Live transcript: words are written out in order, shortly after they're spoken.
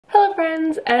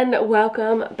friends, and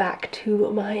welcome back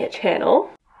to my channel.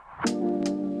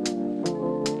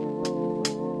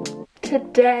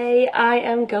 Today I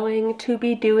am going to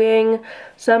be doing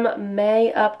some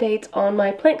May updates on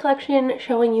my plant collection,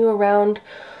 showing you around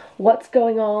what's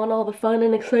going on, all the fun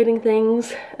and exciting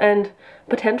things, and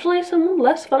potentially some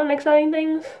less fun and exciting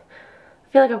things.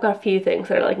 I feel like I've got a few things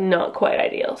that are like not quite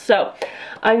ideal. So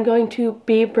I'm going to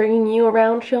be bringing you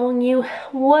around, showing you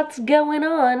what's going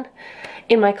on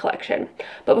in my collection.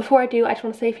 But before I do, I just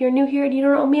want to say, if you're new here and you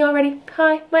don't know me already,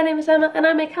 hi, my name is Emma and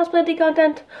I make houseplanting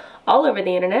content all over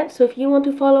the internet. So if you want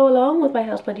to follow along with my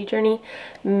houseplanting journey,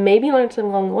 maybe learn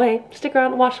something along the way, stick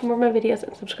around, watch some more of my videos,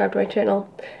 and subscribe to my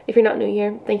channel. If you're not new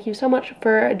here, thank you so much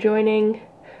for joining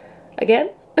again.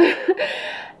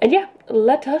 And yeah,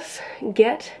 let us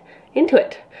get into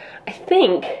it. I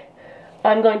think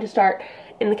I'm going to start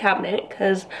in the cabinet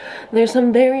because there's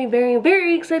some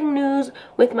very exciting news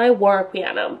with my war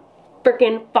piano.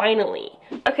 Frickin' finally.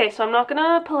 Okay, so I'm not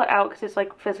gonna pull it out because it's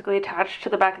like physically attached to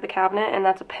the back of the cabinet and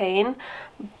that's a pain,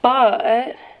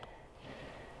 but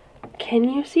can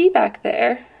you see back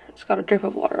there? It's got a drip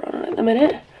of water on it at the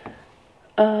minute.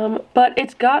 But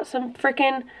it's got some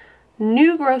frickin'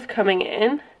 new growth coming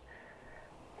in.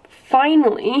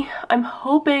 Finally, I'm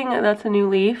hoping that's a new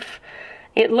leaf.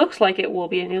 It looks like it will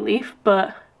be a new leaf,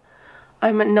 but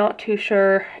I'm not too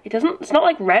sure. It's not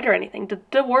like red or anything. Did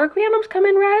the warwickwianums come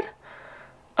in red?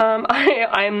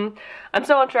 I'm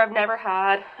so unsure. I've never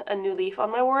had a new leaf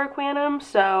on my warwickwianum,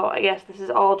 so I guess this is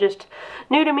all just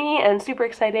new to me and super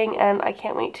exciting, and I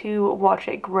can't wait to watch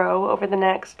it grow over the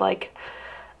next, like,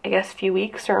 I guess few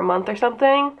weeks or a month or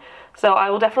something. So I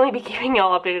will definitely be keeping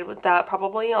y'all updated with that,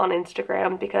 probably on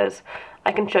Instagram, because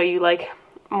I can show you like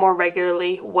more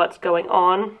regularly what's going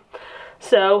on.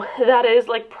 So that is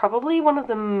like probably one of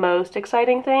the most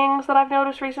exciting things that I've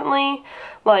noticed recently.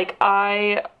 Like,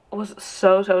 I was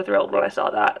so thrilled when I saw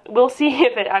that. We'll see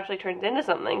if it actually turns into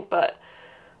something, but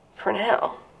for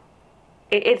now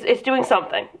it's doing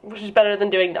something, which is better than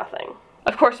doing nothing.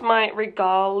 Of course, my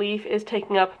Regal leaf is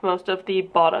taking up most of the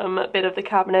bottom bit of the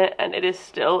cabinet, and it is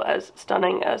still as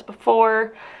stunning as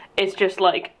before. It's just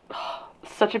like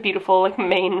such a beautiful like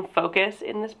main focus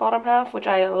in this bottom half, which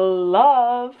I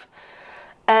love.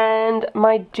 And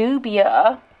my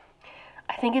dubia,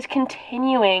 I think, is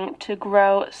continuing to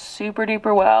grow super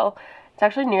duper well. It's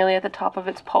actually nearly at the top of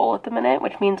its pole at the minute,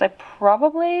 which means I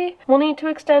probably will need to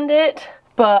extend it,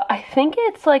 but I think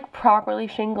it's like properly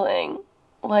shingling.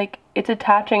 Like, it's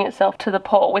attaching itself to the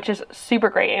pole, which is super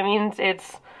great. It means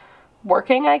it's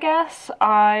working, I guess.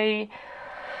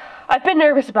 I've been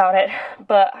nervous about it,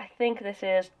 but I think this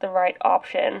is the right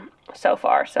option so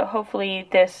far. So hopefully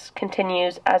this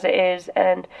continues as it is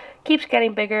and keeps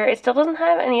getting bigger. It still doesn't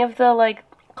have any of the like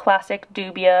classic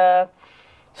dubia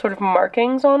sort of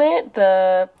markings on it,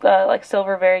 the like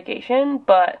silver variegation,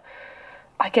 but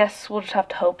I guess we'll just have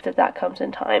to hope that that comes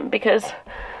in time, because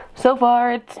so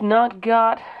far it's not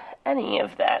got any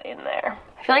of that in there.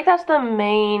 I feel like that's the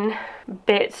main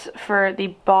bits for the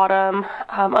bottom.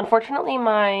 Unfortunately,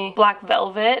 my black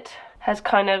velvet has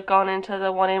kind of gone into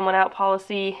the one in, one out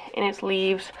policy in its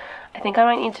leaves. I think I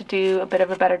might need to do a bit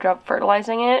of a better job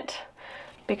fertilizing it,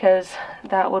 because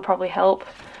that would probably help.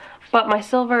 But my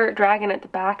silver dragon at the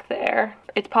back there,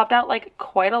 it's popped out like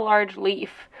quite a large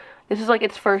leaf. This is like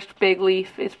its first big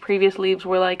leaf. Its previous leaves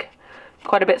were like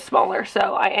quite a bit smaller, so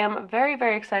I am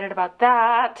very excited about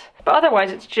that. But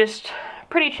otherwise, it's just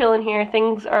pretty chill in here.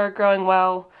 Things are growing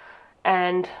well,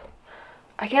 and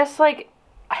I guess like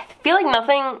I feel like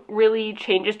nothing really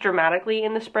changes dramatically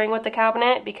in the spring with the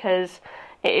cabinet, because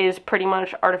it is pretty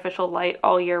much artificial light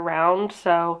all year round,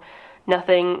 so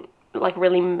nothing like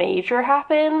really major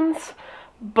happens,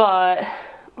 but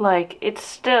like it's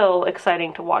still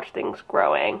exciting to watch things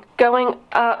growing. Going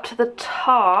up to the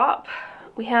top,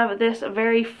 we have this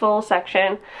very full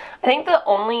section. I think the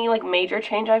only like major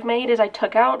change I've made is I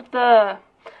took out the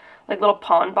like little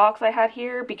pond box I had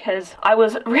here, because I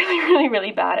was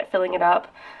really bad at filling it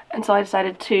up, and so I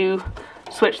decided to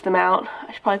switch them out.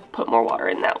 I should probably put more water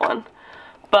in that one,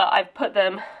 but I've put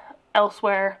them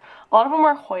elsewhere. A lot of them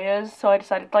are Hoyas, so I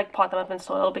decided to like pot them up in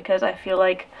soil, because I feel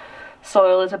like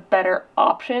soil is a better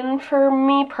option for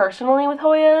me personally with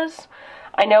Hoyas.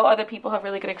 I know other people have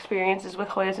really good experiences with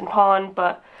Hoyas in pond,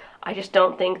 but I just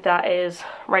don't think that is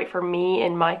right for me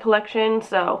in my collection,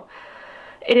 so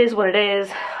it is what it is.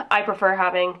 I prefer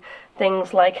having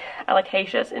things like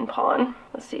alocasias in pond.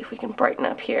 Let's see if we can brighten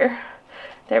up here.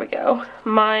 There we go.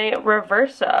 My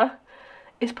reversa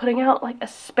is putting out like a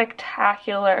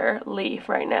spectacular leaf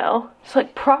right now. It's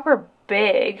like proper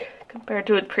big compared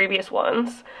to its previous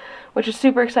ones, which is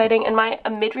super exciting. And my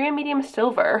Amidria Medium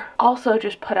Silver also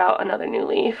just put out another new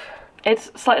leaf.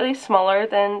 It's slightly smaller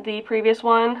than the previous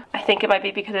one. I think it might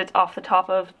be because it's off the top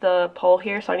of the pole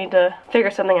here, so I need to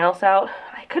figure something else out.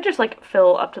 I could just like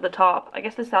fill up to the top. I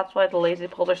guess that's why the lazy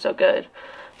poles are so good.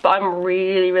 But I'm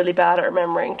really, really bad at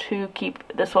remembering to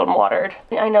keep this one watered.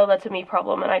 I know that's a me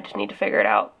problem and I just need to figure it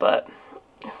out, but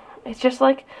it's just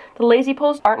like the lazy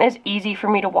poles aren't as easy for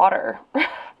me to water.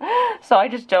 So I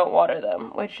just don't water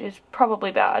them, which is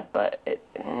probably bad, but it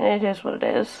is what it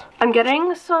is. I'm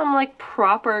getting some like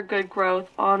proper good growth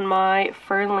on my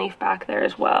fern leaf back there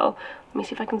as well. Let me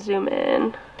see if I can zoom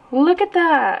in. Look at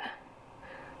that.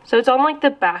 So it's on like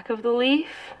the back of the leaf,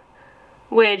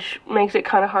 which makes it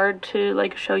kind of hard to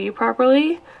like show you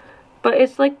properly, but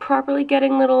it's like properly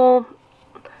getting little,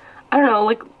 I don't know,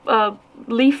 like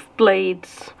leaf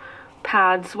blades,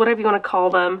 pads, whatever you want to call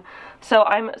them. So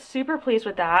I'm super pleased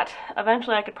with that.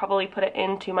 Eventually I could probably put it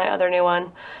into my other new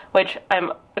one, which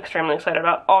I'm extremely excited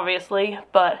about, obviously,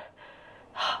 but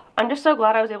I'm just so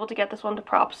glad I was able to get this one to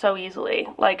prop so easily.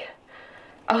 Like,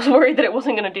 I was worried that it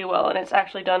wasn't going to do well, and it's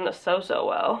actually done so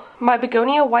well. My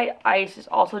begonia white ice is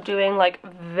also doing like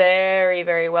very,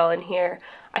 very well in here.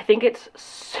 I think it's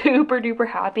super duper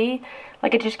happy.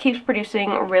 Like, it just keeps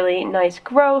producing really nice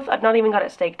growth. I've not even got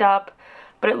it staked up,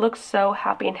 but it looks so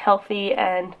happy and healthy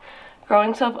and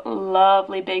growing some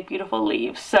lovely big beautiful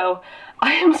leaves. So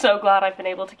I am so glad I've been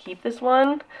able to keep this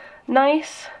one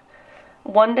nice.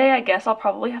 One day I guess I'll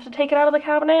probably have to take it out of the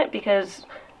cabinet because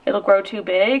it'll grow too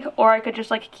big, or I could just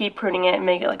like keep pruning it and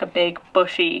make it like a big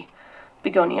bushy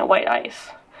begonia white ice.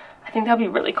 I think that'd be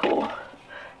really cool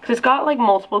because it's got like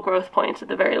multiple growth points at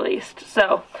the very least.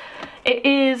 So it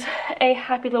is a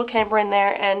happy little camper in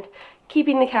there and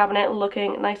keeping the cabinet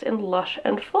looking nice and lush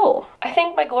and full. I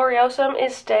think my Gloriosum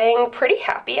is staying pretty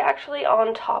happy actually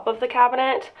on top of the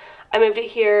cabinet. I moved it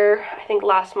here I think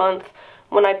last month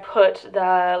when I put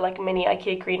the like mini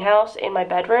IKEA greenhouse in my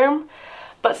bedroom.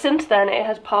 But since then it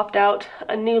has popped out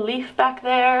a new leaf back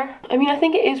there. I mean, I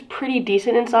think it is pretty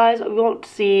decent in size. We won't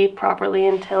see properly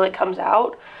until it comes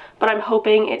out, but I'm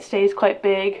hoping it stays quite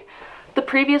big. The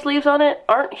previous leaves on it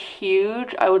aren't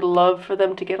huge. I would love for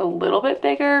them to get a little bit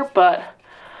bigger, but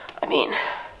I mean,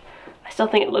 I still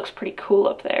think it looks pretty cool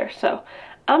up there, so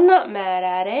I'm not mad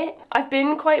at it. I've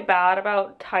been quite bad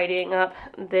about tidying up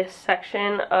this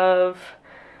section of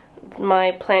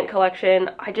my plant collection.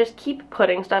 I just keep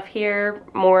putting stuff here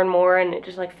more and more and it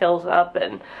just like fills up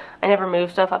and I never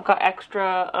move stuff. I've got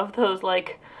extra of those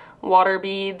like water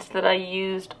beads that I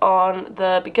used on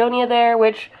the begonia there,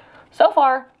 which so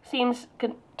far seems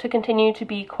to continue to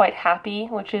be quite happy,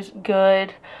 which is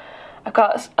good. I've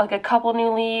got like a couple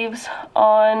new leaves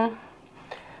on,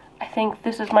 I think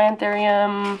this is my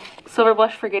Anthurium Silver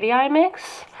Blush Forgetii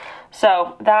mix.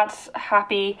 So that's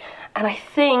happy. And I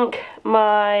think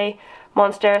my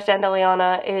Monstera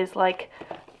Dandeliana is like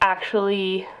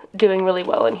actually doing really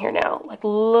well in here now. Like,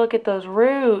 look at those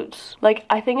roots. Like,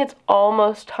 I think it's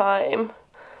almost time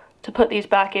to put these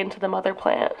back into the mother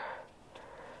plant,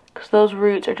 because those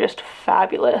roots are just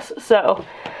fabulous. So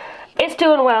it's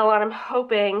doing well and I'm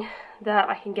hoping that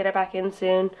I can get it back in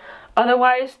soon.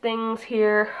 Otherwise things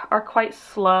here are quite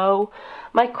slow.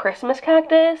 My Christmas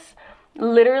cactus,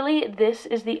 literally this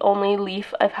is the only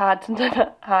leaf I've had since I've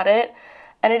had it,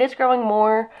 and it is growing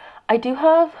more. I do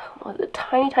have a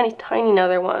tiny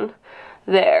another one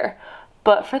there,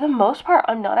 but for the most part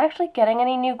I'm not actually getting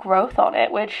any new growth on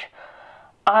it, which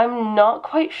I'm not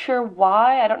quite sure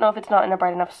why. I don't know if it's not in a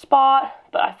bright enough spot,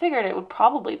 but I figured it would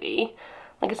probably be.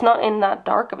 Like, it's not in that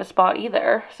dark of a spot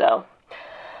either, so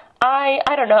I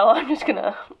don't know. I'm just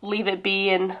gonna leave it be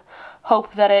and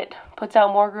hope that it puts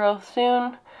out more growth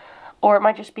soon, or it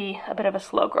might just be a bit of a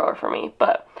slow grower for me.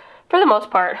 But for the most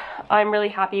part, I'm really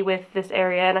happy with this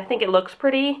area, and I think it looks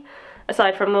pretty,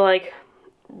 aside from the like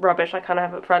rubbish I kind of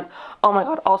have up front. Oh my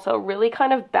god, also really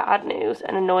kind of bad news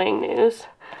and annoying news.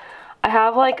 I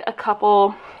have like a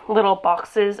couple little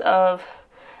boxes of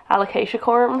alocasia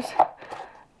corms,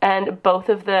 and both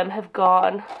of them have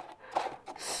gone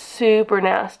super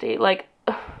nasty, like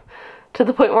to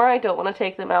the point where I don't want to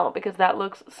take them out because that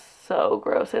looks so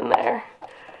gross in there.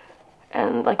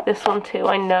 And like this one too,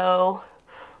 I know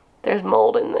there's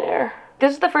mold in there.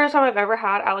 This is the first time I've ever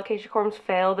had alocasia corms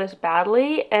fail this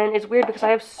badly, and it's weird because I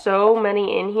have so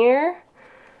many in here.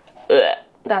 Ugh,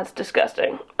 that's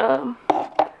disgusting.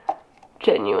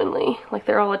 Genuinely, like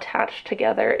they're all attached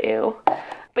together, ew.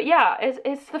 But yeah,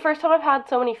 it's the first time I've had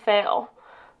so many fail,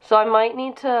 so I might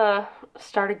need to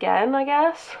start again, I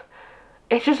guess.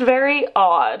 It's just very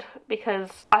odd because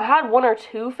I've had one or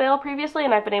two fail previously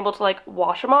and I've been able to like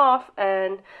wash them off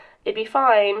and it'd be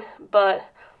fine, but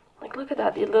like look at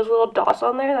that, those little dots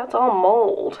on there, that's all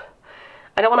mold.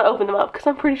 I don't want to open them up because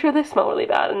I'm pretty sure they smell really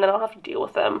bad and then I'll have to deal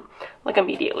with them like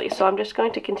immediately. So I'm just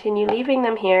going to continue leaving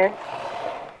them here,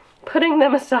 putting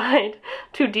them aside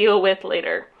to deal with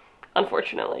later,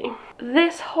 unfortunately.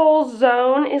 This whole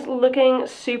zone is looking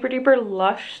super duper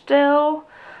lush still.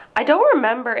 I don't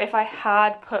remember if I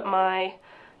had put my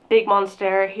big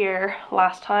monstera here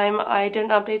last time I did an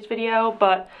updates video,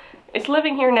 but it's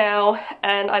living here now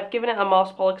and I've given it a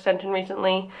moss pole extension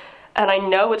recently and I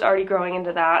know it's already growing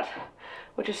into that,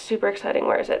 which is super exciting.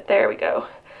 Where is it? There we go.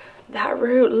 That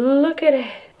root, look at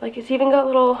it. Like it's even got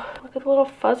little, look at the little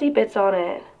fuzzy bits on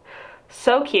it.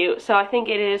 So cute. So I think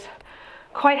it is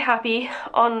quite happy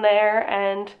on there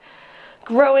and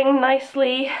growing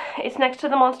nicely. It's next to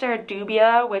the Monstera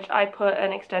dubia, which I put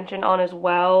an extension on as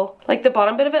well. Like the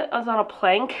bottom bit of it is on a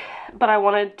plank, but I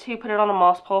wanted to put it on a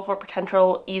moss pole for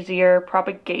potential easier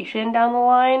propagation down the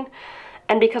line.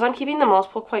 And because I'm keeping the moss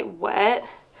pole quite wet,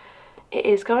 it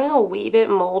is going a wee bit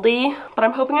moldy, but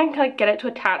I'm hoping I can kind of get it to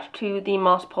attach to the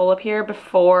moss pole up here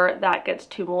before that gets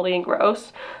too moldy and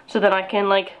gross, so then I can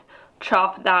like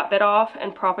chop that bit off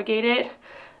and propagate it.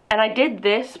 And I did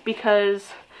this because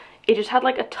it just had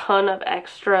like a ton of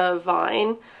extra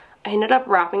vine. I ended up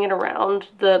wrapping it around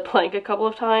the plank a couple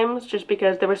of times just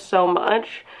because there was so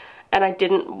much and I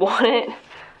didn't want it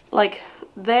like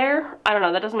there. I don't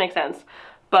know, that doesn't make sense.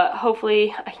 But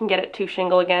hopefully I can get it to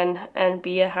shingle again and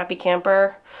be a happy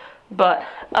camper. But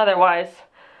otherwise,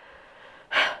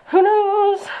 who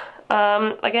knows?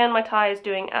 Again, my Thai is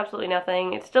doing absolutely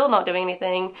nothing. It's still not doing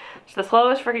anything. It's the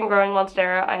slowest freaking growing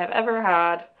Monstera I have ever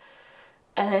had.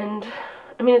 And,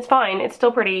 I mean, it's fine. It's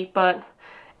still pretty, but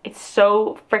it's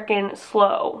so freaking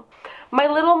slow. My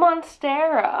little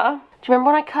Monstera, do you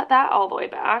remember when I cut that all the way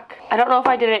back? I don't know if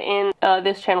I did it in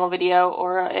this channel video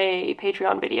or a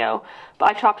Patreon video, but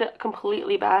I chopped it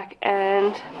completely back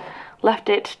and left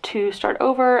it to start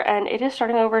over, and it is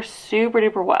starting over super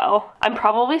duper well. I'm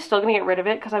probably still gonna get rid of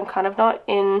it because I'm kind of not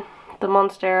in the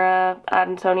Monstera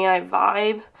Adansonii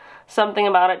vibe. Something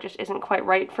about it just isn't quite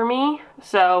right for me,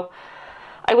 so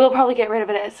I will probably get rid of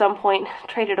it at some point,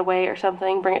 trade it away or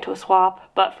something, bring it to a swap,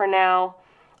 but for now,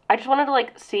 I just wanted to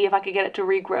like see if I could get it to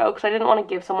regrow because I didn't want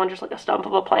to give someone just like a stump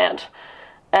of a plant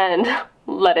and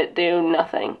let it do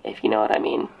nothing, if you know what I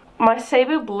mean. My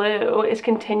Cebu Blue is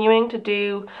continuing to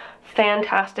do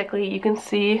fantastically. You can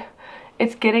see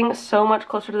it's getting so much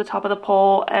closer to the top of the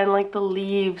pole and like the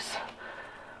leaves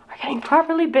are getting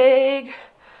properly big,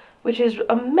 which is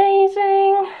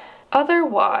amazing.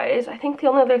 Otherwise, I think the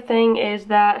only other thing is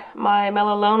that my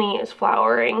Melaloni is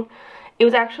flowering. It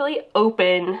was actually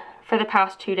open for the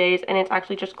past 2 days and it's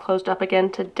actually just closed up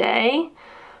again today.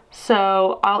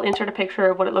 So I'll insert a picture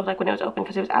of what it looked like when it was open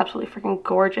because it was absolutely freaking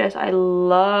gorgeous. I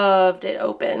loved it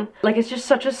open. Like it's just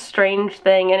such a strange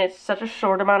thing and it's such a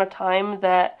short amount of time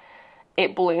that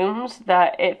it blooms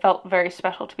that it felt very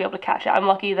special to be able to catch it. I'm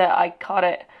lucky that I caught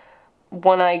it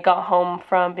when I got home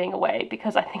from being away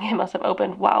because I think it must have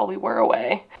opened while we were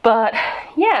away. But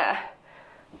yeah,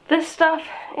 this stuff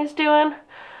is doing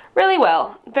really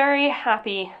well. Very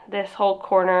happy this whole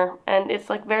corner, and it's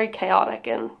like very chaotic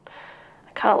and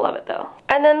I kind of love it though.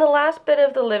 And then the last bit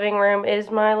of the living room is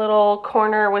my little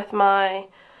corner with my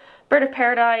bird of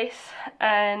paradise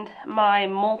and my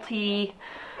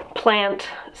multi-plant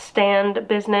stand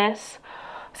business.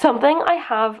 Something I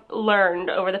have learned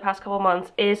over the past couple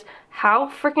months is how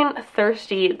freaking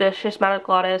thirsty the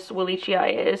Schismatoglottis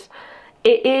willichii is.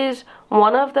 It is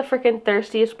one of the freaking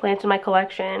thirstiest plants in my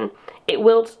collection. It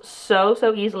wilts so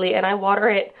easily and I water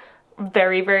it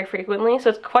very frequently, so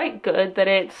it's quite good that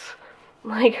it's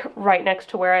like right next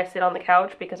to where I sit on the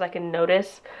couch because I can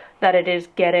notice that it is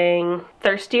getting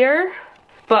thirstier.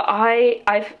 But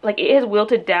I've like, it has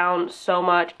wilted down so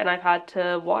much and I've had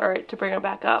to water it to bring it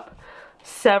back up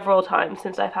several times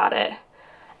since I've had it.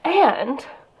 And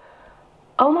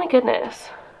oh my goodness,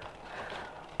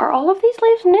 are all of these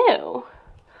leaves new?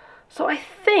 So I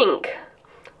think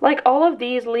like all of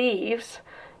these leaves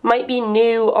might be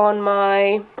new on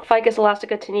my Ficus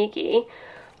elastica taniki.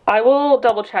 I will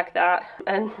double check that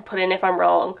and put in if I'm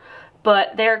wrong,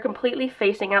 but they're completely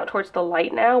facing out towards the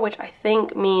light now, which I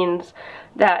think means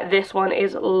that this one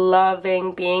is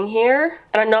loving being here.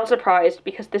 And I'm not surprised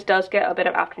because this does get a bit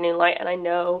of afternoon light and I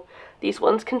know these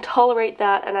ones can tolerate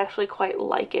that and actually quite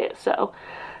like it, so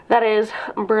that is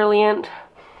brilliant.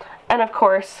 And of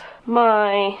course,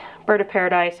 my bird of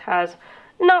paradise has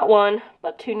not one,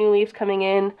 but 2 new leaves coming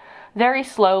in very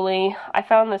slowly. I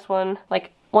found this one,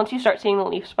 like, once you start seeing the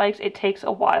leaf spikes, it takes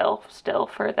a while still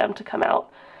for them to come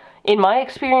out. in my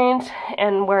experience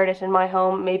and where it is in my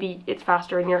home. Maybe it's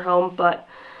faster in your home, but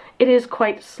it is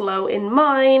quite slow in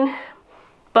mine.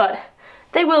 But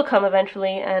they will come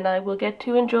eventually, and I will get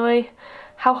to enjoy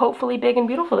how hopefully big and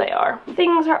beautiful they are.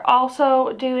 Things are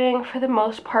also doing, for the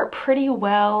most part, pretty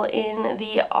well in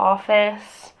the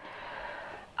office.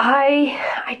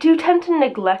 I do tend to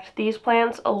neglect these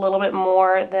plants a little bit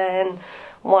more than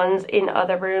ones in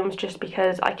other rooms, just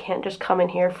because I can't just come in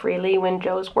here freely when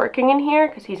Joe's working in here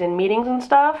because he's in meetings and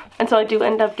stuff. And so I do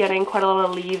end up getting quite a lot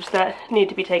of leaves that need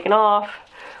to be taken off.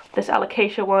 This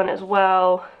alocasia one as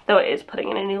well, though it is putting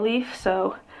in a new leaf,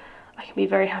 so I can be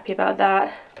very happy about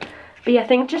that. But yeah,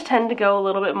 things just tend to go a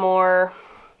little bit more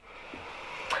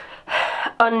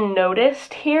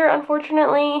unnoticed here,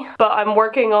 unfortunately. But I'm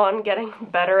working on getting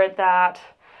better at that,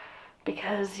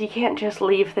 because you can't just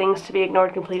leave things to be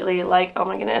ignored completely. Like, oh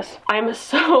my goodness. I'm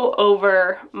so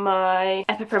over my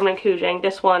epipermanent kujang.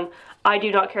 This one, I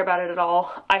do not care about it at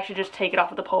all. I should just take it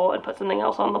off of the pole and put something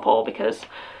else on the pole, because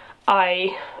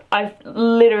I've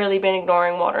literally been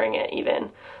ignoring watering it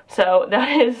even. So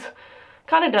that is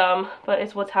kind of dumb, but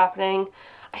it's what's happening.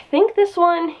 I think this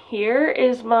one here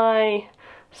is my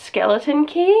skeleton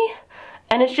key,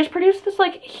 and it's just produced this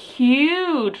like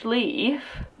huge leaf,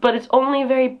 but it's only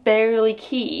very barely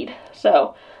keyed.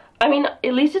 So I mean,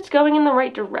 at least it's going in the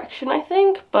right direction, I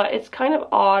think, but it's kind of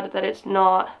odd that it's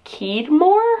not keyed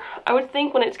more. I would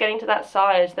think when it's getting to that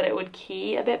size that it would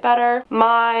key a bit better.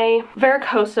 My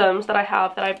varicosums that I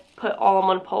have that I put all on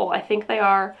one pole, I think they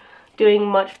are doing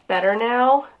much better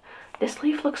now. This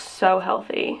leaf looks so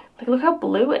healthy. Like, look how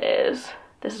blue it is.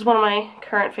 This is one of my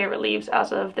current favorite leaves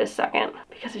as of this second,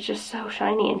 because it's just so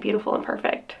shiny and beautiful and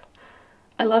perfect.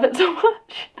 I love it so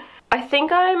much. I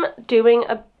think I'm doing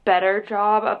a better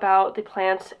job about the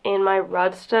plants in my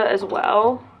Rudsta as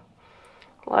well.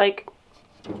 Like,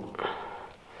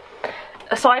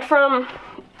 aside from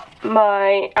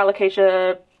my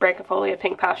Alocasia branchifolia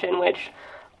pink passion, which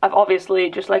I've obviously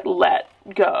just like let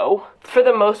go, for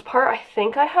the most part I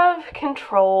think I have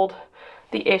controlled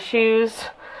the issues.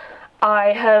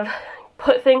 I have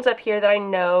put things up here that I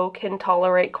know can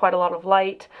tolerate quite a lot of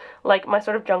light. Like my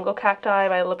sort of jungle cacti,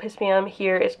 my lepismium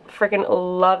here is freaking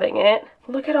loving it.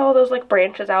 Look at all those like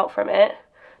branches out from it,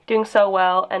 doing so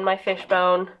well. And my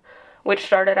fishbone, which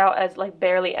started out as like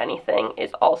barely anything,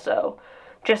 is also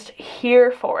just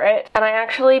here for it. And I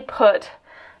actually put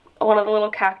one of the little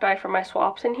cacti from my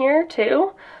swaps in here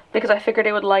too, because I figured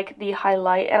it would like the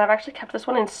highlight. And I've actually kept this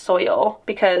one in soil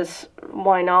because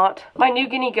why not? My New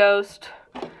Guinea ghost,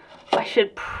 I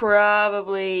should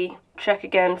probably check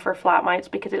again for flat mites,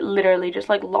 because it literally just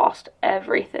like lost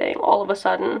everything all of a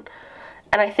sudden.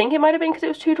 And I think it might have been because it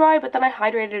was too dry, but then I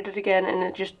hydrated it again and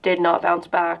it just did not bounce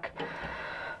back.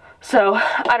 So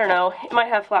I don't know, it might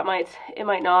have flat mites, it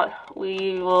might not.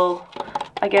 We will,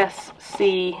 I guess,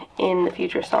 see in the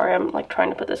future. Sorry, I'm like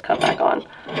trying to put this cup back on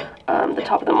the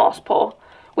top of the moss pole,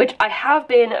 which I have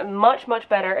been much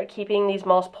better at keeping these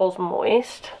moss poles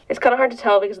moist. It's kind of hard to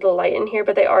tell because of the light in here,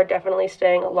 but they are definitely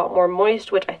staying a lot more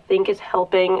moist, which I think is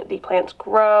helping the plants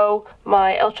grow.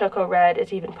 My El Choco Red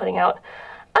is even putting out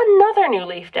another new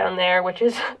leaf down there, which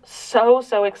is so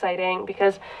exciting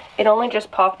because it only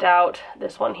just popped out,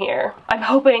 this one here. I'm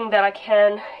hoping that I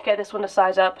can get this one to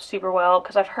size up super well,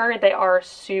 because I've heard they are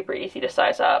super easy to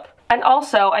size up. And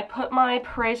also, I put my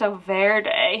Paraiso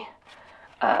Verde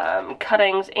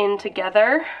cuttings in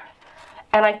together,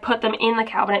 and I put them in the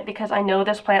cabinet because I know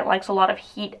this plant likes a lot of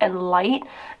heat and light,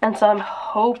 and so I'm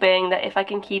hoping that if I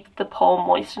can keep the pole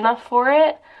moist enough for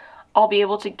it, I'll be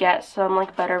able to get some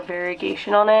like better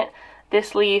variegation on it.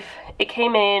 This leaf, it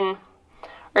came in,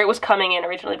 or it was coming in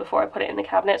originally before I put it in the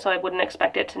cabinet, so I wouldn't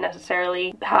expect it to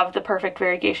necessarily have the perfect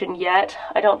variegation yet.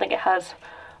 I don't think it has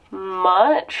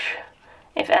much,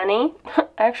 if any,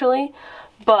 actually,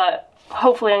 but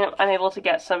hopefully I'm able to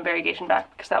get some variegation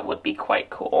back, because that would be quite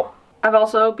cool. I've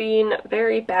also been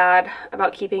very bad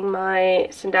about keeping my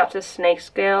Syndapsis snake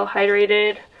scale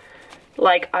hydrated.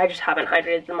 Like, I just haven't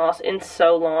hydrated the moss in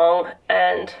so long,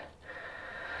 and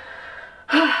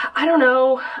I don't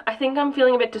know, I think I'm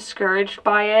feeling a bit discouraged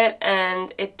by it,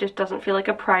 and it just doesn't feel like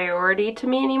a priority to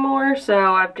me anymore.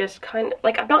 So I've just kind of,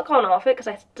 like, I've not gone off it because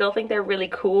I still think they're really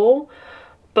cool,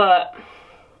 but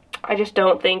I just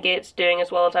don't think it's doing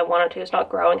as well as I want it to. It's not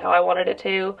growing how I wanted it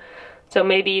to. So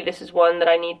maybe this is one that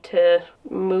I need to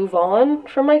move on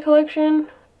from my collection.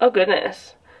 Oh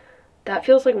goodness. That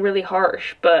feels like really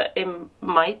harsh, but it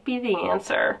might be the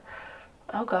answer.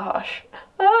 Oh gosh.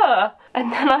 Ah!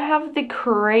 And then I have the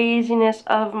craziness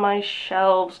of my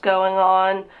shelves going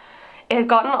on. It had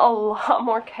gotten a lot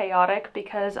more chaotic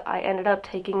because I ended up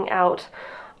taking out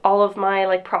all of my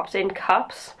like props in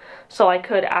cups so I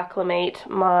could acclimate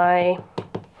my,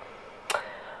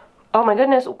 oh my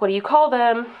goodness, what do you call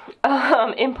them?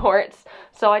 Imports.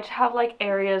 So I just have like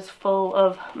areas full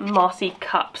of mossy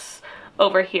cups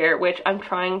over here, which I'm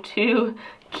trying to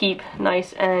keep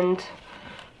nice and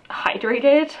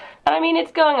hydrated. And I mean,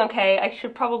 it's going okay. I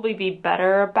should probably be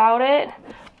better about it,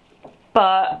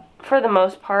 but for the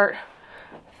most part,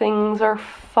 things are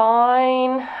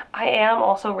fine. I am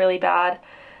also really bad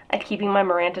at keeping my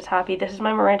Marantas happy. This is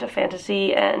my Maranta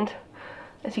Fantasy, and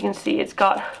as you can see, it's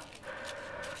got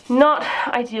not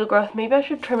ideal growth. Maybe I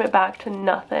should trim it back to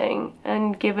nothing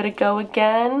and give it a go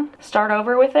again. Start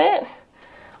over with it.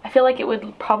 I feel like it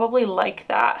would probably like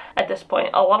that at this point.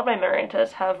 A lot of my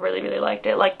Marantas have really, really liked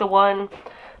it. Like the one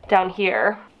down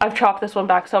here, I've chopped this one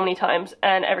back so many times,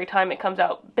 and every time it comes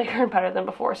out bigger and better than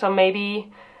before. So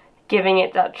maybe giving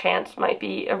it that chance might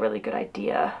be a really good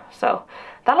idea. So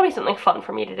that'll be something fun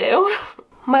for me to do.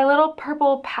 My little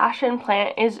purple passion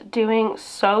plant is doing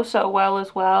so well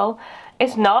as well.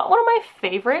 It's not one of my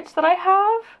favorites that I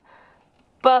have,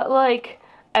 but like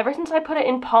ever since I put it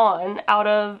in pond out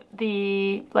of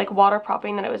the like water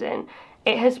propping that it was in,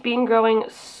 it has been growing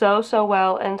so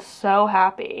well and so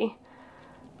happy,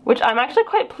 which I'm actually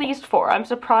quite pleased for. I'm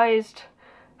surprised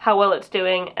how well it's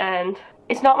doing, and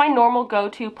it's not my normal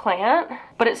go-to plant,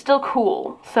 but it's still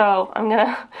cool. So I'm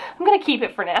gonna keep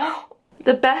it for now.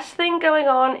 The best thing going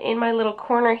on in my little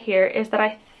corner here is that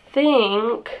I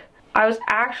think I was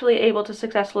actually able to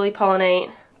successfully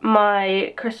pollinate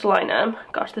my crystallinum.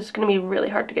 Gosh, this is gonna be really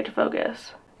hard to get to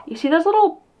focus. You see those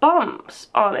little bumps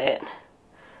on it?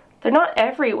 They're not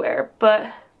everywhere,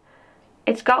 but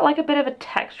it's got like a bit of a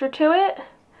texture to it.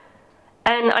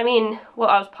 And I mean, well,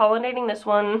 I was pollinating this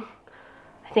one,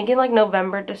 I think in like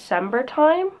November, December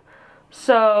time.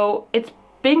 So it's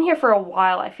been here for a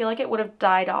while. I feel like it would have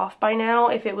died off by now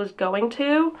if it was going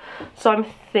to. So I'm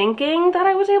thinking that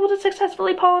I was able to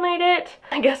successfully pollinate it.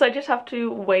 I guess I just have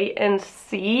to wait and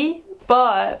see.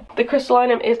 But the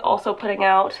crystallinum is also putting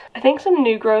out, I think, some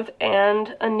new growth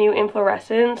and a new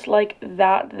inflorescence. Like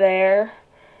that there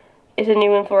is a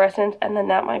new inflorescence, and then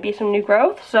that might be some new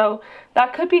growth. So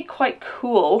that could be quite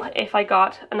cool if I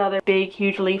got another big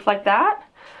huge leaf like that.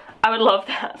 I would love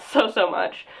that so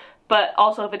much. But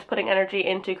also, if it's putting energy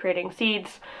into creating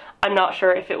seeds, I'm not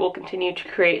sure if it will continue to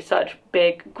create such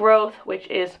big growth, which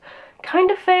is kind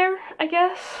of fair, I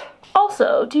guess.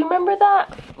 Also, do you remember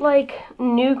that like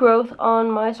new growth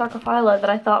on my Sarcophylla that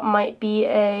I thought might be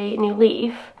a new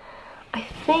leaf? I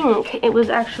think it was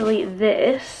actually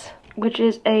this, which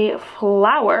is a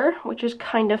flower, which is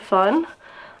kind of fun.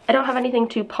 I don't have anything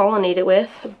to pollinate it with,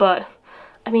 but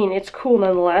I mean, it's cool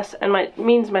nonetheless, and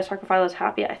means my Sarcophylla is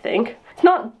happy, I think. It's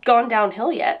not gone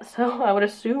downhill yet, so I would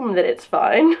assume that it's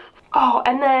fine. Oh,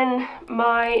 and then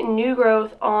my new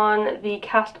growth on the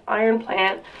cast iron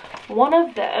plant, one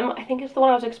of them, I think it's the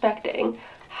one I was expecting,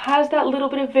 has that little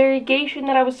bit of variegation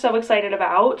that I was so excited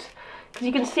about. Because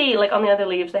you can see, like on the other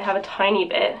leaves, they have a tiny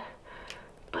bit.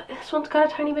 But this one's got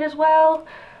a tiny bit as well.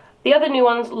 The other new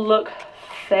ones look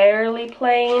fairly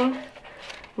plain.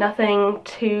 Nothing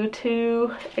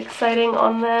too exciting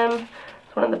on them.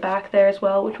 There's one in the back there as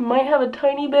well, which might have a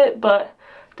tiny bit, but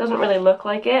doesn't really look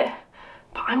like it.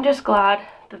 But I'm just glad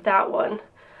that that one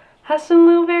has some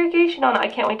little variegation on it. I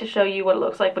can't wait to show you what it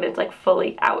looks like when it's like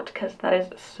fully out, because that is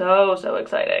so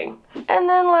exciting. And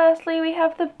then lastly, we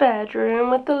have the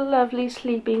bedroom with the lovely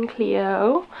sleeping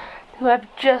Cleo, who have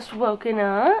just woken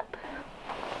up.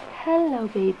 Hello,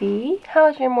 baby.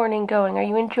 How's your morning going? Are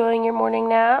you enjoying your morning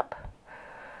nap?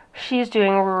 She's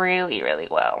doing really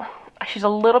well. She's a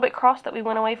little bit cross that we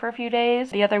went away for a few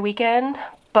days the other weekend,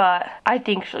 but I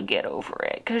think she'll get over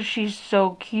it because she's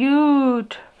so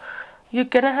cute. You're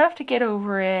gonna have to get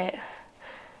over it,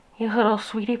 you little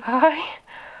sweetie pie.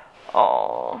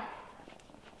 Oh,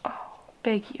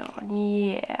 big yawn.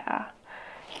 Yeah.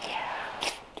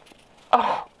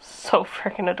 Oh, so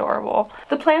freaking adorable.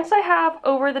 The plants I have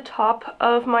over the top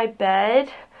of my bed,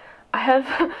 I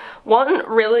have one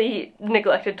really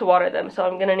neglected to water them, so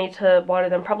I'm gonna need to water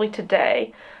them probably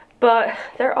today. But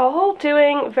they're all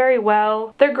doing very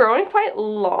well. They're growing quite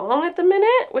long at the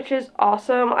minute, which is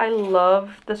awesome. I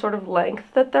love the sort of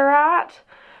length that they're at.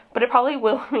 But it probably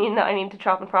will mean that I need to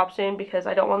chop and prop soon because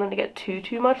I don't want them to get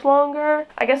too much longer.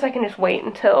 I guess I can just wait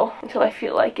until I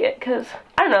feel like it, because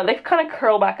I don't know, they kind of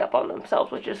curl back up on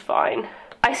themselves, which is fine.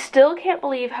 I still can't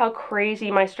believe how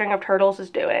crazy my string of turtles is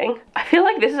doing. I feel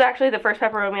like this is actually the first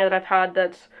peperomia that I've had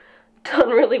that's done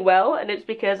really well, and it's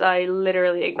because I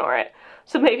literally ignore it.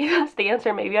 So maybe that's the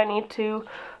answer. Maybe I need to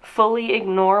fully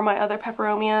ignore my other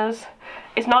peperomias.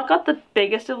 It's not got the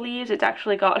biggest of leaves. It's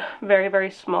actually got very,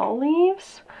 very small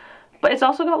leaves. But it's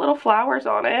also got little flowers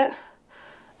on it.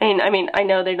 I mean, I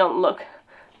know they don't look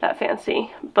that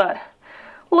fancy, but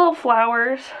little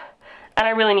flowers. And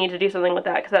I really need to do something with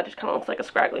that because that just kind of looks like a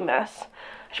scraggly mess.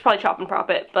 I should probably chop and prop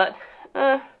it, but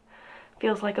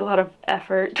feels like a lot of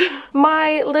effort.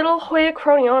 My little Hoya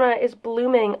croniana is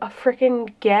blooming a freaking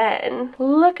again.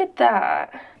 Look at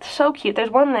that. So cute. There's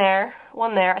one there,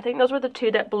 one there. I think those were the two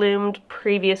that bloomed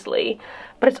previously.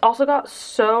 But it's also got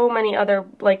so many other,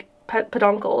 like,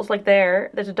 peduncles. Like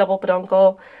there's a double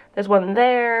peduncle. There's one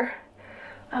there.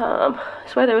 I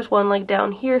swear there was one, like,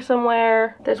 down here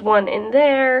somewhere. There's one in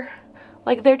there.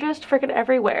 Like, they're just freaking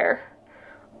everywhere.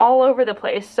 All over the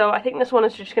place. So I think this one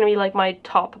is just gonna be like my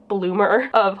top bloomer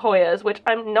of Hoyas, which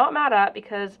I'm not mad at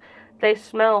because they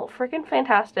smell freaking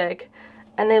fantastic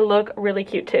and they look really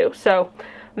cute too. So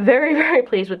very, very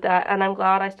pleased with that, and I'm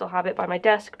glad I still have it by my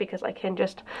desk because I can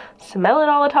just smell it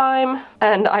all the time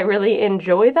and I really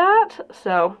enjoy that.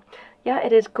 So yeah,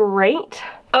 it is great.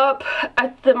 Up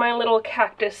at my little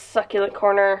cactus succulent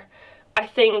corner, I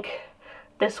think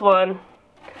this one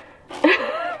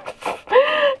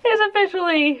is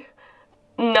officially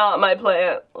not my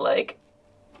plant. Like,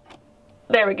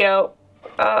 there we go.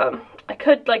 I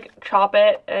could like chop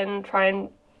it and try and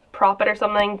prop it or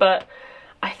something, but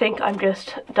I think I'm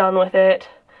just done with it.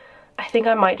 I think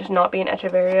I might just not be an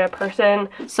Echeveria person.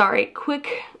 Sorry,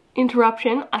 quick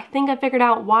interruption. I think I figured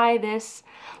out why this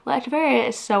Echeveria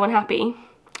is so unhappy,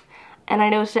 and I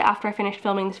noticed it after I finished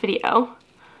filming this video.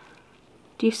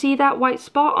 Do you see that white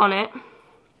spot on it?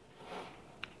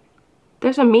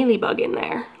 There's a mealybug in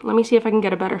there. Let me see if I can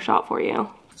get a better shot for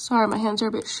you. Sorry, my hands are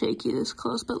a bit shaky this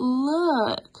close, but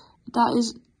look. That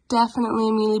is definitely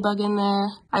a mealybug in there.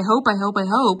 I hope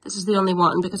this is the only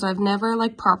one because I've never,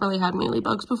 like, properly had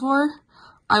mealybugs before.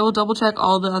 I will double check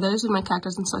all the others in my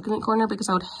cactus and succulent corner because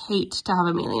I would hate to have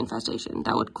a mealy infestation.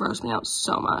 That would gross me out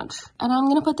so much. And I'm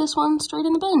gonna put this one straight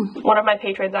in the bin. One of my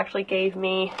patrons actually gave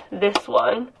me this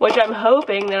one, which I'm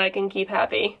hoping that I can keep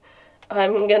happy.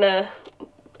 I'm gonna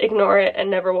ignore it and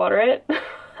never water it.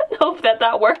 Hope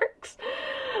that works.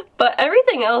 But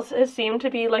everything else has seemed to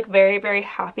be like very, very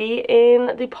happy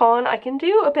in the pond. I can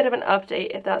do a bit of an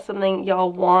update if that's something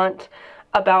y'all want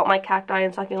about my cacti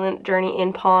and succulent journey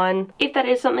in pond. If that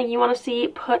is something you want to see,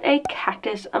 put a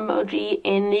cactus emoji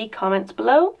in the comments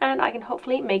below and I can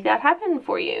hopefully make that happen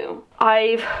for you.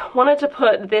 I've wanted to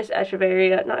put this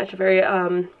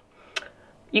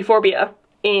Euphorbia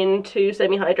into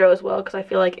semi-hydro as well because I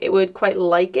feel like it would quite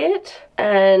like it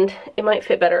and it might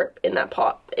fit better in that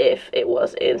pot if it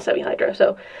was in semi-hydro.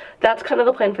 So that's kind of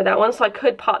the plan for that one. So I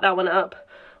could pot that one up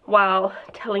while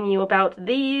telling you about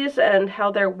these and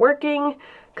how they're working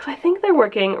because I think they're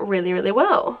working really, really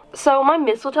well. So my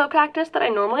mistletoe cactus that I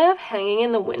normally have hanging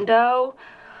in the window,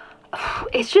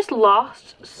 it's just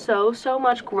lost so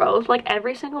much growth. Like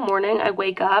every single morning I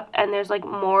wake up and there's like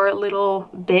more little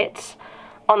bits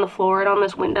on the floor and on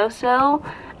this windowsill,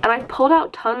 and I've pulled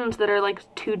out tons that are like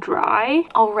too dry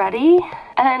already,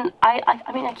 and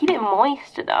I mean I keep it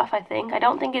moist enough. I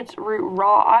don't think it's root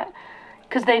rot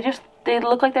because they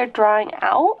look like they're drying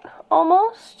out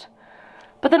almost,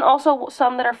 but then also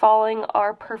some that are falling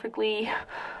are perfectly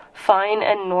fine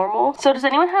and normal. So does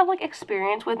anyone have like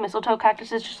experience with mistletoe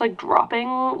cactuses just like dropping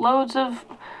loads of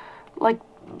like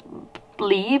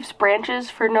leaves,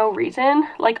 branches for no reason?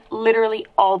 Like literally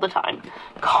all the time.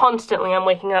 Constantly I'm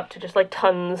waking up to just like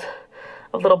tons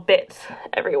of little bits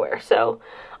everywhere. So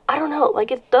I don't know, like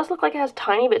it does look like it has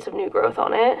tiny bits of new growth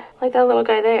on it. Like that little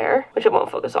guy there, which I won't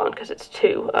focus on because it's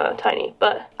too tiny.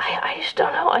 But I just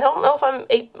don't know. I don't know if I'm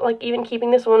like even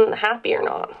keeping this one happy or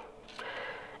not.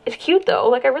 It's cute though,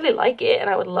 like I really like it and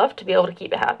I would love to be able to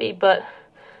keep it happy, but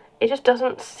it just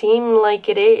doesn't seem like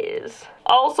it is.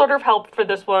 All sort of help for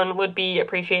this one would be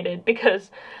appreciated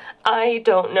because I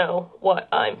don't know what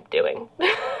I'm doing.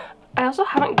 I also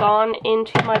haven't gone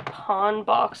into my pond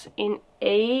box in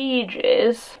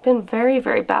ages. Been very,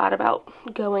 very bad about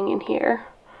going in here.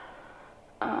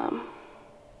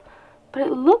 But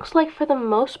it looks like for the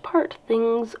most part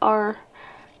things are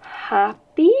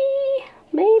happy,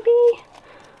 maybe?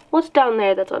 What's down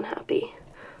there that's unhappy?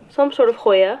 Some sort of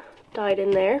Hoya died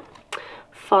in there.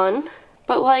 Fun.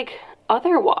 But like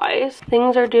otherwise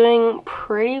things are doing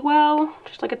pretty well.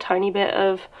 Just like a tiny bit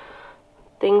of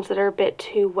things that are a bit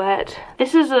too wet.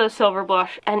 This is a silver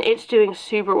blush and it's doing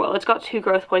super well. It's got 2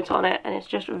 growth points on it and it's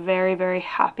just very, very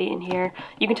happy in here.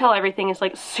 You can tell everything is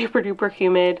like super duper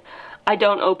humid. I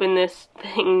don't open this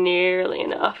thing nearly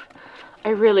enough. I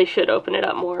really should open it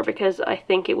up more because I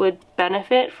think it would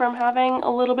benefit from having a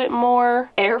little bit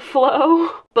more airflow.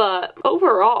 But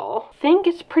overall, I think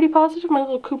it's pretty positive. My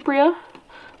little cupria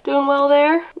doing well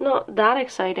there. Not that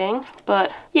exciting,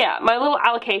 but yeah, my little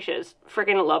alocasias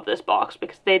freaking love this box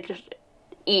because they just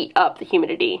eat up the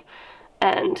humidity.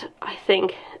 And I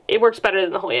think it works better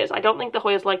than the Hoyas. I don't think the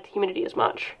Hoyas like the humidity as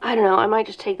much. I don't know, I might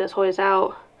just take those Hoyas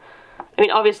out. I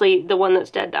mean, obviously the one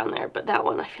that's dead down there, but that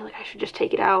one, I feel like I should just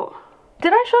take it out.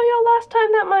 Did I show y'all last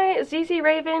time that my ZZ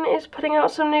Raven is putting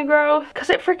out some new growth? Because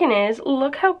it freaking is.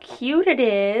 Look how cute it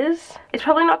is. It's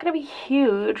probably not going to be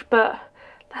huge, but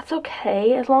that's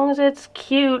okay. As long as it's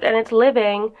cute and it's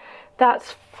living,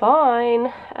 that's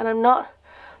fine. And I'm not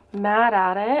mad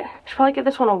at it. I should probably give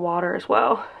this one a water as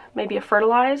well. Maybe a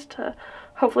fertilize to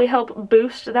hopefully help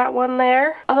boost that one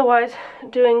there. Otherwise,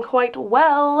 doing quite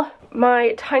well.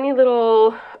 My tiny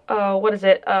little,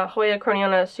 Hoya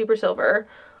Croniana Super Silver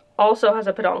also has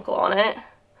a peduncle on it,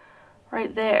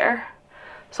 right there.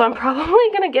 So I'm probably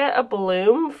gonna get a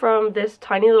bloom from this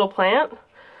tiny little plant,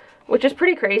 which is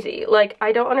pretty crazy. Like,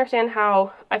 I don't understand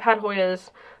how I've had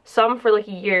Hoyas, some for like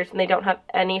years, and they don't have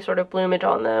any sort of bloomage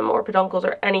on them or peduncles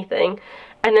or anything.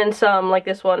 And then some, like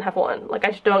this one, have one. Like,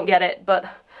 I just don't get it, but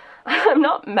I'm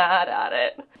not mad at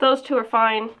it. Those two are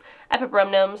fine.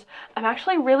 Epibremnums. I'm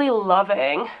actually really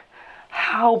loving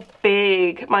how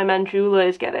big my Manjula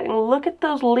is getting. Look at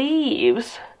those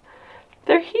leaves.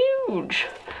 They're huge.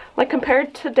 Like,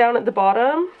 compared to down at the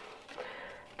bottom,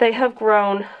 they have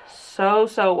grown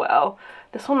so well.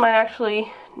 This one might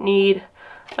actually need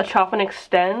a chop and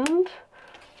extend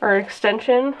or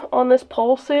extension on this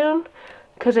pole soon,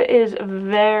 because it is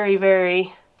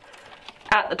very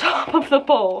at the top of the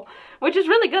pole, which is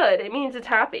really good. It means it's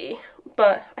happy.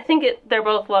 But I think they're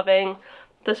both loving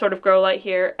the sort of grow light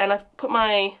here, and I've put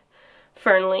my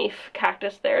fern leaf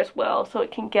cactus there as well so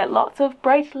it can get lots of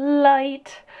bright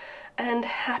light and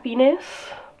happiness.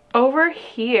 Over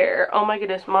here, oh my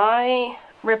goodness, my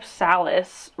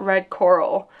Ripsalis red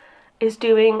coral is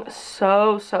doing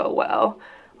so well.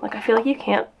 Like, I feel like you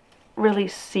can't really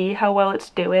see how well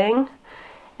it's doing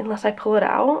unless I pull it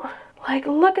out. Like,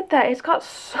 look at that, it's got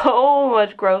so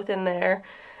much growth in there,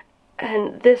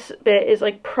 and this bit is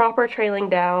like proper trailing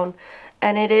down,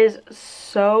 and it is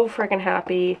so freaking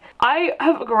happy. I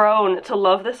have grown to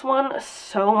love this one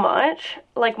so much.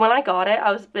 Like, when I got it,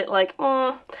 I was a bit like,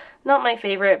 not my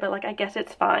favorite, but like, I guess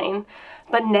it's fine.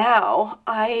 But now,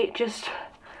 I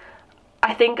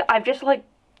think I've just like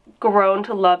grown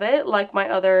to love it like my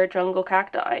other jungle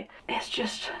cacti. It's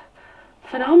just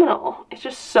phenomenal. It's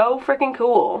just so freaking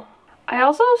cool. I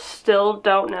also still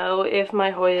don't know if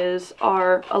my Hoyas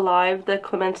are alive, the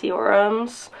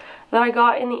Clemensiorums that I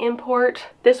got in the import.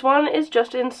 This one is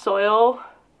just in soil,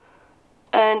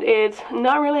 and it's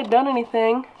not really done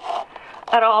anything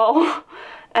at all,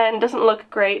 and doesn't look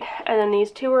great. And then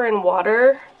these two are in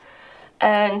water,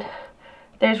 and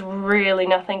there's really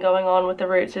nothing going on with the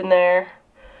roots in there.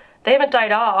 They haven't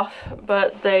died off,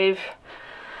 but they've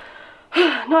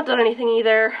not done anything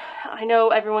either. I know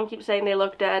everyone keeps saying they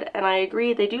look dead, and I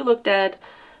agree, they do look dead,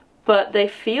 but they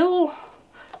feel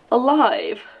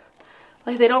alive.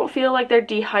 Like, they don't feel like they're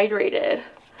dehydrated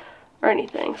or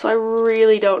anything, so I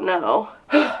really don't know.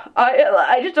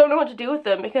 I just don't know what to do with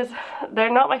them because they're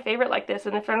not my favorite like this,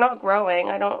 and if they're not growing,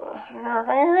 I don't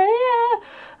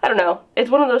know.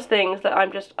 It's one of those things that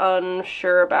I'm just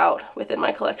unsure about within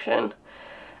my collection.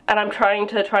 And I'm trying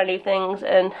to try new things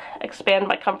and expand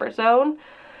my comfort zone.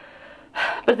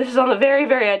 But this is on the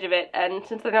very edge of it, and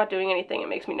since they're not doing anything, it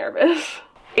makes me nervous.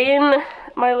 In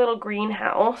my little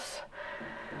greenhouse,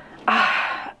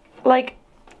 like,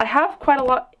 I have quite a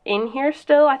lot in here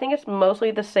still. I think it's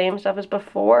mostly the same stuff as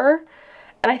before,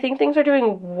 and I think things are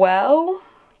doing well.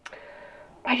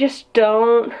 I just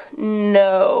don't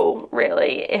know,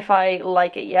 really, if I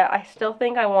like it yet. I still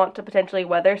think I want to potentially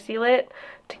weather seal it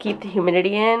to keep the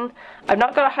humidity in. I've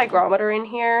not got a hygrometer in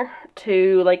here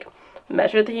to, like,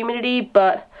 measure the humidity,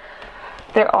 but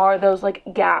there are those, like,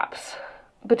 gaps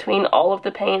between all of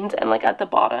the panes, and, like, at the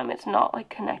bottom, it's not, like,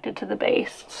 connected to the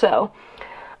base. So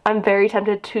I'm very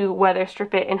tempted to weather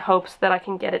strip it in hopes that I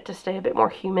can get it to stay a bit more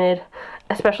humid,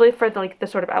 especially for, like, the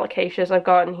sort of alocasias I've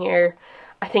gotten here.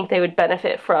 I think they would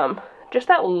benefit from just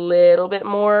that little bit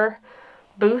more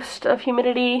boost of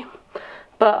humidity.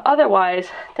 But otherwise,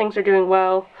 things are doing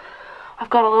well. I've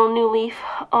got a little new leaf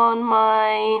on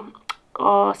my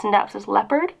Syndapsis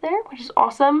leopard there, which is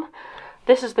awesome.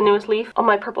 This is the newest leaf on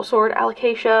my purple sword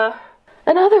alocasia.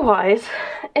 And otherwise,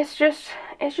 it's just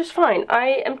fine.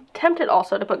 I am tempted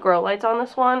also to put grow lights on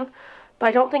this one, but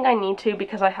I don't think I need to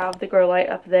because I have the grow light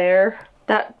up there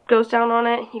that goes down on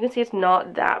it. You can see it's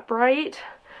not that bright,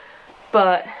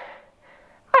 but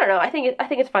I don't know. I think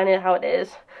it's fine in how it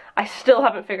is. I still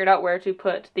haven't figured out where to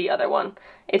put the other one.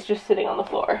 It's just sitting on the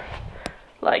floor.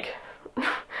 Like,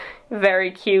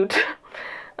 very cute.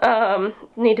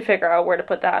 Need to figure out where to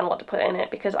put that and what to put in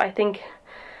it, because I think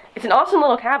it's an awesome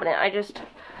little cabinet. I just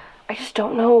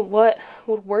don't know what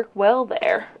would work well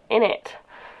there in it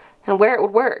and where it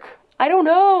would work. I don't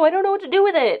know what to do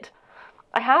with it.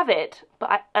 I have it,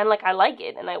 but I like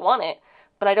it and I want it,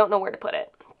 but I don't know where to put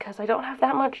it because I don't have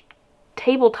that much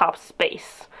tabletop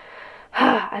space.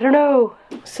 I don't know.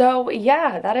 So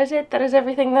yeah, that is it. That is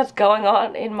everything that's going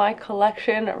on in my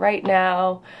collection right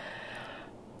now.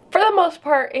 For the most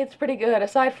part, it's pretty good,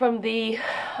 aside from the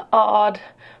odd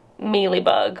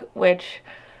mealybug, which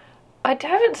I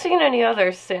haven't seen any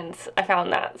others since I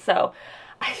found that, so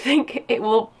I think it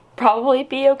will probably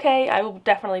be okay. I will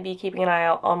definitely be keeping an eye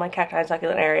out on my cacti and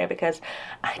succulent area because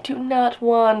I do not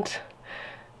want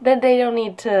that. We don't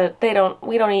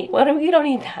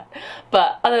need that.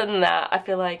 But other than that, I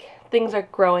feel like things are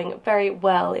growing very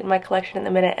well in my collection in the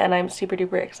minute, and I'm super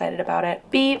duper excited about it.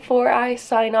 Before I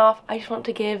sign off, I just want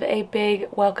to give a big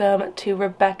welcome to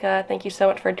Rebecca. Thank you so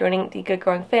much for joining the Good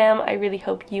Growing fam. I really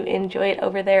hope you enjoy it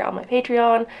over there on my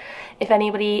Patreon. If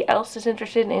anybody else is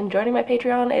interested in joining my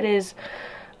Patreon, it is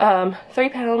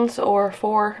 £3 or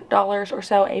 $4 or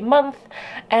so a month,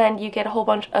 and you get a whole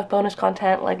bunch of bonus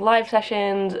content like live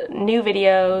sessions, new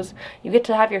videos. You get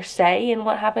to have your say in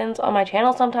what happens on my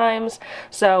channel sometimes,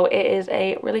 so it is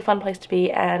a really fun place to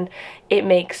be, and it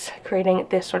makes creating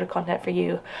this sort of content for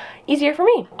you easier for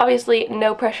me. Obviously,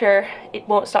 no pressure. It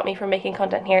won't stop me from making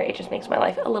content here. It just makes my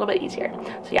life a little bit easier.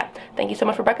 So yeah, thank you so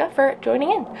much, Rebecca, for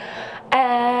joining in.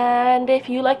 And if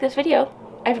you like this video,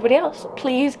 everybody else,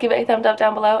 please give it a thumbs up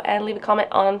down below and leave a comment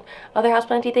on other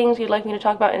houseplanty things you'd like me to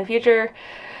talk about in the future.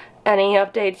 Any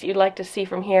updates you'd like to see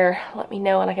from here, let me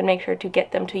know and I can make sure to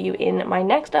get them to you in my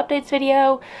next updates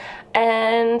video.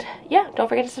 And yeah, don't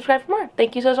forget to subscribe for more.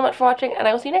 Thank you so much for watching, and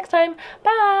I will see you next time.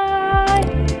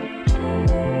 Bye!